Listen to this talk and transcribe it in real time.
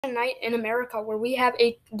night in America where we have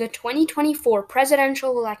the 2024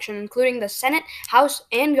 presidential election, including the Senate, House,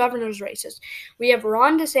 and governor's races. We have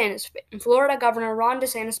Florida Governor Ron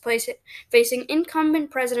DeSantis facing incumbent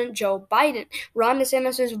President Joe Biden. Ron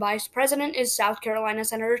DeSantis' vice president is South Carolina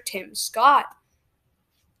Senator Tim Scott.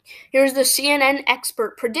 Here's the CNN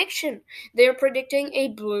expert prediction. They're predicting a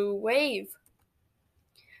blue wave.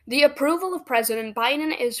 The approval of President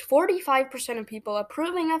Biden is 45% of people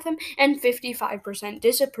approving of him and 55%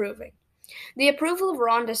 disapproving. The approval of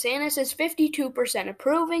Ron DeSantis is 52%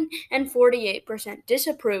 approving and 48%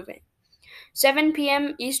 disapproving. 7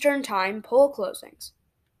 p.m. Eastern Time poll closings.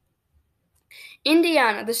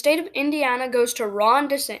 Indiana. The state of Indiana goes to Ron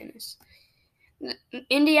DeSantis.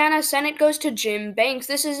 Indiana Senate goes to Jim Banks.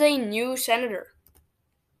 This is a new senator.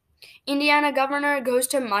 Indiana governor goes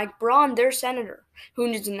to Mike Braun, their senator, who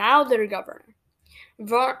is now their governor.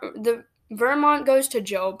 Vermont goes to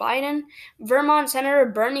Joe Biden. Vermont Senator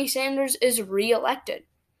Bernie Sanders is re-elected.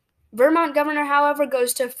 Vermont governor, however,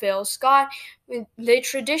 goes to Phil Scott. They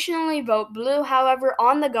traditionally vote blue, however,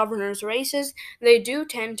 on the governor's races, they do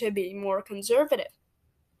tend to be more conservative.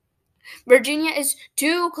 Virginia is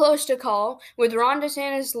too close to call, with Ron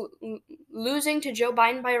DeSantis losing to Joe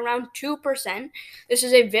Biden by around 2%. This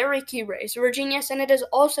is a very key race. Virginia Senate is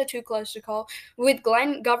also too close to call, with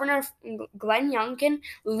Governor Glenn Youngkin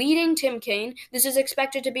leading Tim Kaine. This is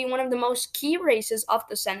expected to be one of the most key races of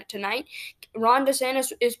the Senate tonight. Ron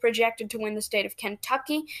DeSantis is projected to win the state of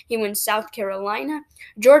Kentucky. He wins South Carolina.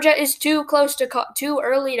 Georgia is too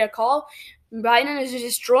early to call. Biden is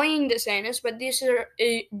destroying DeSantis, but these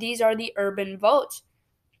are the urban votes.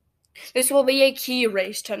 This will be a key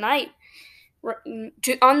race tonight.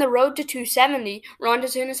 On the road to 270, Ron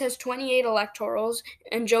DeSantis has 28 electorals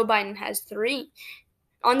and Joe Biden has 3.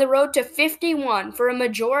 On the road to 51 for a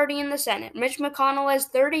majority in the Senate, Mitch McConnell has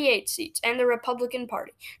 38 seats and the Republican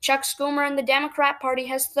Party. Chuck Schumer and the Democrat Party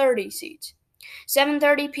has 30 seats.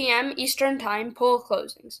 7:30 p.m. Eastern Time poll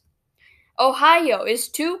closings. Ohio is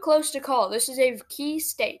too close to call. This is a key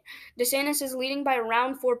state. DeSantis is leading by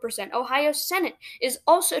around 4%. Ohio Senate is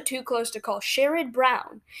also too close to call. Sherrod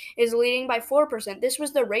Brown is leading by 4%. This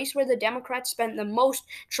was the race where the Democrats spent the most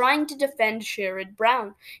trying to defend Sherrod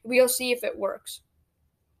Brown. We'll see if it works.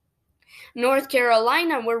 North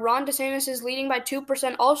Carolina, where Ron DeSantis is leading by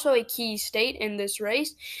 2%, also a key state in this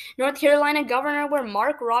race. North Carolina governor, where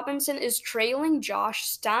Mark Robinson is trailing Josh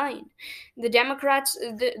Stein.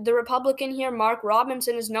 The Republican here, Mark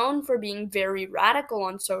Robinson, is known for being very radical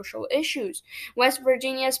on social issues. West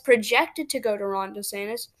Virginia is projected to go to Ron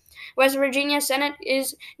DeSantis. West Virginia Senate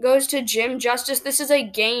goes to Jim Justice. This is a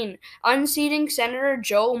gain. Unseating Senator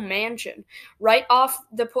Joe Manchin. Right off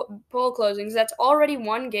the poll closings, that's already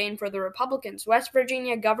one gain for the Republicans. West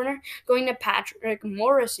Virginia Governor going to Patrick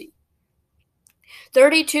Morrisey.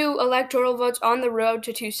 32 electoral votes on the road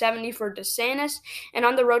to 270 for DeSantis, and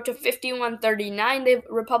on the road to 5139, the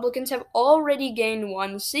Republicans have already gained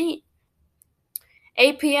one seat.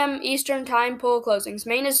 8 p.m. Eastern Time poll closings.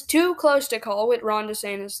 Maine is too close to call, with Ron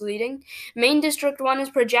DeSantis leading. Maine District 1 is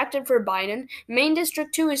projected for Biden. Maine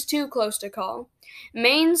District 2 is too close to call.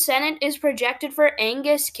 Maine Senate is projected for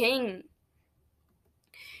Angus King.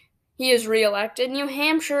 He is re-elected. New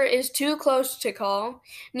Hampshire is too close to call.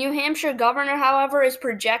 New Hampshire governor, however, is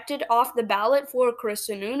projected off the ballot for Chris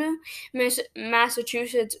Sununu.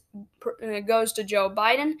 Massachusetts goes to Joe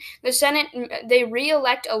Biden. The Senate, they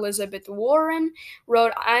re-elect Elizabeth Warren.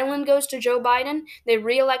 Rhode Island goes to Joe Biden. They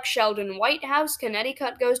re-elect Sheldon Whitehouse.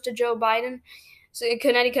 Connecticut goes to Joe Biden. So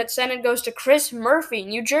Connecticut Senate goes to Chris Murphy.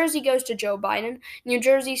 New Jersey goes to Joe Biden. New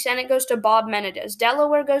Jersey Senate goes to Bob Menendez.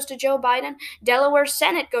 Delaware goes to Joe Biden. Delaware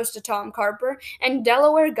Senate goes to Tom Carper. And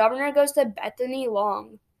Delaware Governor goes to Bethany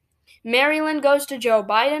Long. Maryland goes to Joe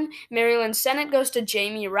Biden. Maryland Senate goes to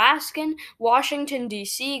Jamie Raskin. Washington,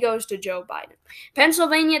 D.C. goes to Joe Biden.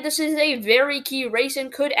 Pennsylvania, this is a very key race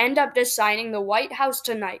and could end up deciding the White House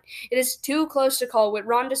tonight. It is too close to call, with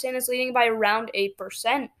Ron DeSantis leading by around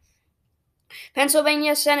 8%.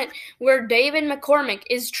 Pennsylvania Senate, where David McCormick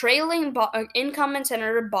is trailing incumbent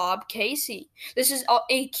Senator Bob Casey. This is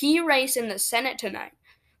a key race in the Senate tonight.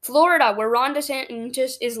 Florida, where Ron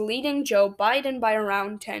DeSantis is leading Joe Biden by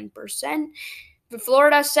around 10%. The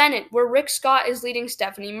Florida Senate, where Rick Scott is leading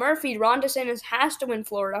Stephanie Murphy. Ron DeSantis has to win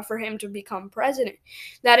Florida for him to become president.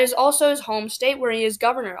 That is also his home state where he is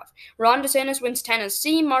governor of. Ron DeSantis wins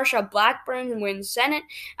Tennessee. Marsha Blackburn wins Senate.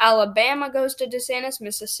 Alabama goes to DeSantis.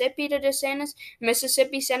 Mississippi to DeSantis.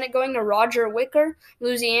 Mississippi Senate going to Roger Wicker.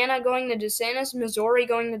 Louisiana going to DeSantis. Missouri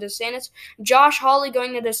going to DeSantis. Josh Hawley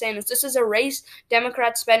going to DeSantis. This is a race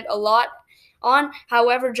Democrats spent a lot on.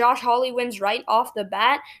 However, Josh Hawley wins right off the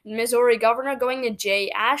bat. Missouri governor going to Jay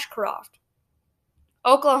Ashcroft.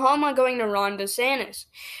 Oklahoma going to Ron DeSantis.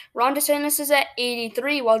 Ron DeSantis is at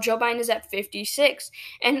 83, while Joe Biden is at 56.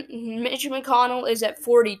 And Mitch McConnell is at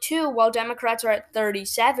 42, while Democrats are at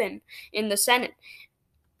 37 in the Senate.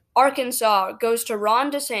 Arkansas goes to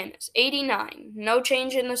Ron DeSantis, 89. No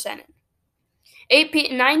change in the Senate.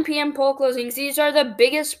 9 p.m. poll closings. These are the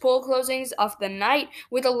biggest poll closings of the night,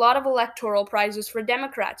 with a lot of electoral prizes for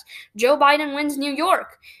Democrats. Joe Biden wins New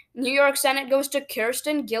York. New York Senate goes to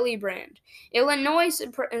Kirsten Gillibrand. Illinois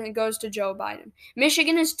goes to Joe Biden.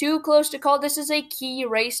 Michigan is too close to call. This is a key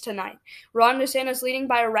race tonight. Ron DeSantis leading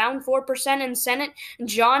by around 4% in Senate.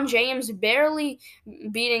 John James barely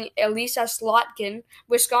beating Elisa Slotkin.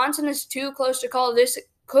 Wisconsin is too close to call. This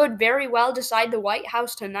could very well decide the White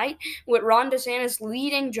House tonight, with Ron DeSantis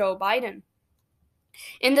leading Joe Biden.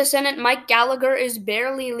 In the Senate, Mike Gallagher is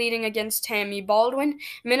barely leading against Tammy Baldwin.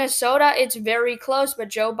 Minnesota, it's very close, but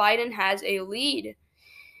Joe Biden has a lead.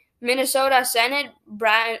 Minnesota Senate,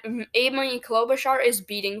 Amy Klobuchar is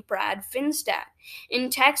beating Brad Finstad. In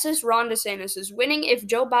Texas, Ron DeSantis is winning. If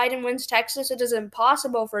Joe Biden wins Texas, it is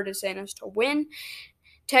impossible for DeSantis to win.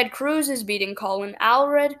 Ted Cruz is beating Colin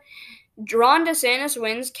Allred. Ron DeSantis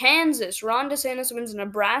wins Kansas. Ron DeSantis wins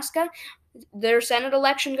Nebraska. Their Senate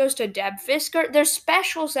election goes to Deb Fisker. Their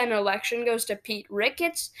special Senate election goes to Pete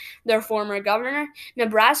Ricketts, their former governor.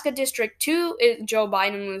 Nebraska District 2, Joe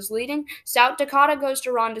Biden was leading. South Dakota goes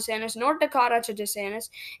to Ron DeSantis. North Dakota to DeSantis.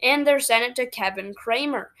 And their Senate to Kevin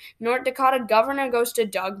Cramer. North Dakota governor goes to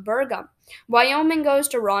Doug Burgum. Wyoming goes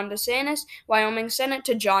to Ron DeSantis. Wyoming Senate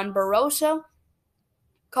to John Barroso.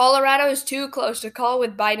 Colorado is too close to call,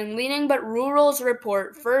 with Biden leading, but rurals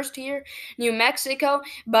report first here. New Mexico,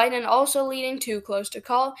 Biden also leading, too close to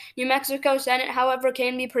call. New Mexico Senate, however,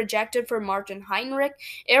 can be projected for Martin Heinrich.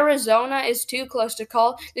 Arizona is too close to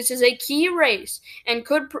call. This is a key race and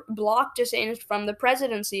could block DeSantis from the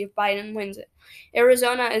presidency if Biden wins it.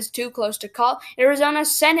 Arizona is too close to call. Arizona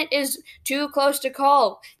Senate is too close to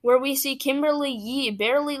call, where we see Kimberly Yee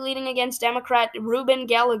barely leading against Democrat Ruben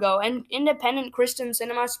Gallego and independent Kristen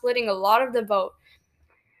Sinema splitting a lot of the vote.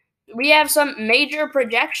 We have some major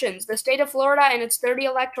projections. The state of Florida and its 30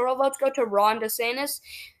 electoral votes go to Ron DeSantis.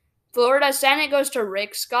 Florida Senate goes to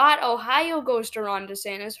Rick Scott. Ohio goes to Ron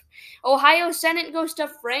DeSantis. Ohio Senate goes to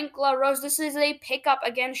Frank LaRose. This is a pickup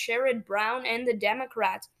against Sherrod Brown and the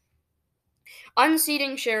Democrats.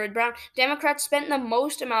 Unseating Sherrod Brown. Democrats spent the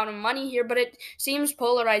most amount of money here, but it seems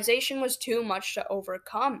polarization was too much to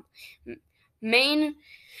overcome. Maine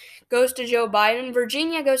goes to Joe Biden.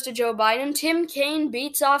 Virginia goes to Joe Biden. Tim Kaine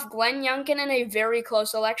beats off Glenn Youngkin in a very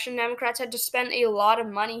close election. Democrats had to spend a lot of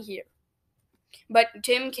money here, but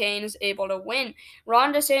Tim Kaine is able to win.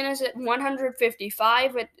 Ron DeSantis at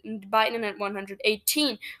 155, with Biden at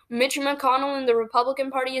 118. Mitch McConnell in the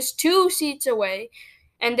Republican Party is 2 seats away,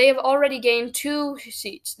 and they have already gained 2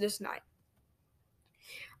 seats this night.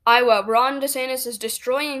 Iowa, Ron DeSantis is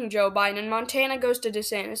destroying Joe Biden. Montana goes to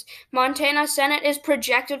DeSantis. Montana Senate is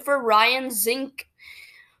projected for Ryan Zink,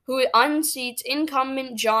 who unseats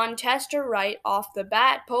incumbent John Tester right off the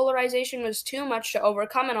bat. Polarization was too much to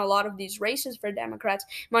overcome in a lot of these races for Democrats.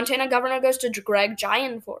 Montana governor goes to Greg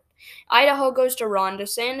Gianforth. Idaho goes to Ron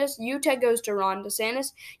DeSantis. Utah goes to Ron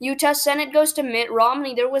DeSantis. Utah Senate goes to Mitt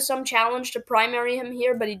Romney. There was some challenge to primary him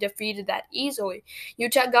here, but he defeated that easily.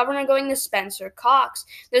 Utah governor going to Spencer Cox.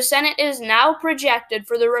 The Senate is now projected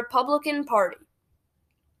for the Republican Party.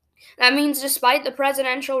 That means despite the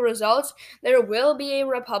presidential results, there will be a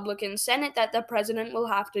Republican Senate that the president will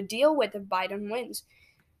have to deal with if Biden wins.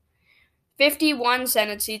 51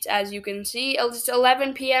 Senate seats, as you can see. It's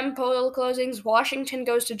 11 p.m. poll closings. Washington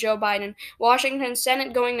goes to Joe Biden. Washington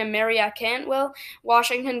Senate going to Maria Cantwell.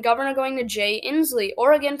 Washington Governor going to Jay Inslee.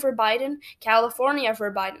 Oregon for Biden. California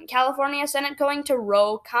for Biden. California Senate going to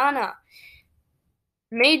Ro Khanna.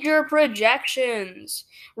 Major projections.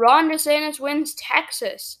 Ron DeSantis wins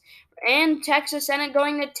Texas. And Texas Senate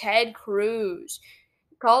going to Ted Cruz.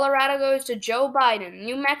 Colorado goes to Joe Biden.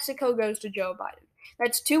 New Mexico goes to Joe Biden.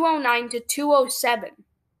 That's 209 to 207.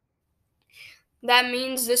 That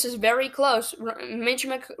means this is very close.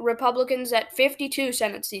 Republicans at 52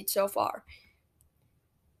 Senate seats so far.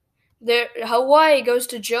 Hawaii goes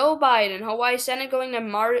to Joe Biden. Hawaii Senate going to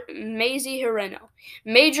Mazie Hirono.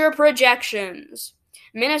 Major projections.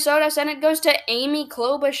 Minnesota Senate goes to Amy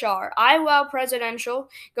Klobuchar. Iowa Presidential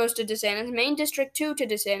goes to DeSantis. Maine District 2 to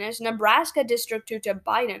DeSantis. Nebraska District 2 to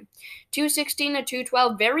Biden. 216 to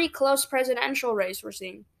 212. Very close presidential race we're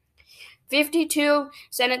seeing. 52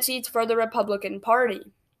 Senate seats for the Republican Party.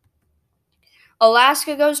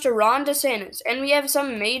 Alaska goes to Ron DeSantis, and we have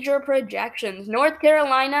some major projections. North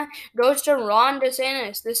Carolina goes to Ron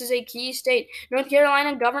DeSantis. This is a key state. North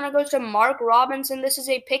Carolina governor goes to Mark Robinson. This is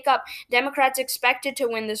a pickup. Democrats expected to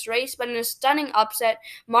win this race, but in a stunning upset,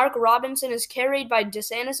 Mark Robinson is carried by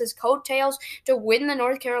DeSantis' coattails to win the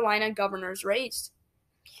North Carolina governor's race.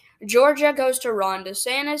 Georgia goes to Ron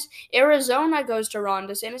DeSantis. Arizona goes to Ron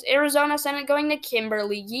DeSantis. Arizona Senate going to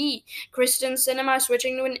Kimberly Yee. Kristen Sinema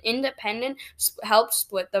switching to an independent helped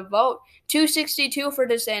split the vote. 262 for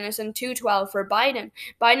DeSantis and 212 for Biden.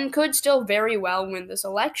 Biden could still very well win this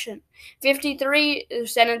election. 53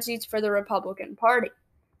 Senate seats for the Republican Party.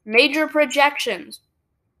 Major projections.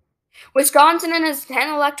 Wisconsin and his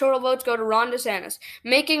 10 electoral votes go to Ron DeSantis,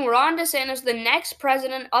 making Ron DeSantis the next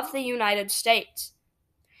president of the United States.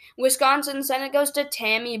 Wisconsin Senate goes to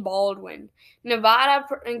Tammy Baldwin. Nevada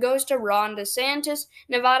goes to Ron DeSantis.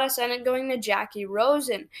 Nevada Senate going to Jackie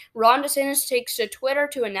Rosen. Ron DeSantis takes to Twitter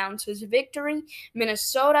to announce his victory.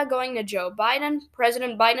 Minnesota going to Joe Biden.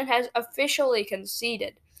 President Biden has officially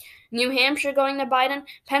conceded. New Hampshire going to Biden.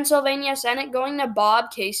 Pennsylvania Senate going to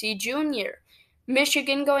Bob Casey Jr.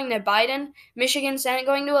 Michigan going to Biden. Michigan Senate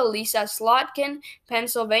going to Elisa Slotkin.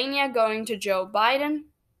 Pennsylvania going to Joe Biden.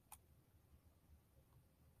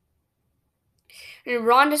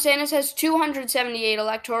 Ron DeSantis has 278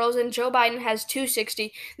 electorals and Joe Biden has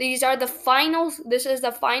 260. This is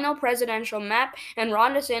the final presidential map, and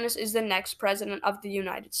Ron DeSantis is the next president of the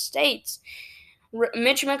United States.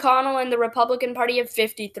 Mitch McConnell and the Republican Party have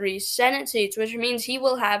 53 Senate seats, which means he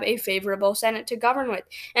will have a favorable Senate to govern with.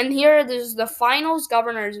 And here is the finals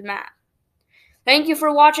governor's map. Thank you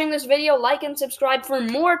for watching this video. Like and subscribe for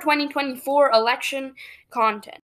more 2024 election content.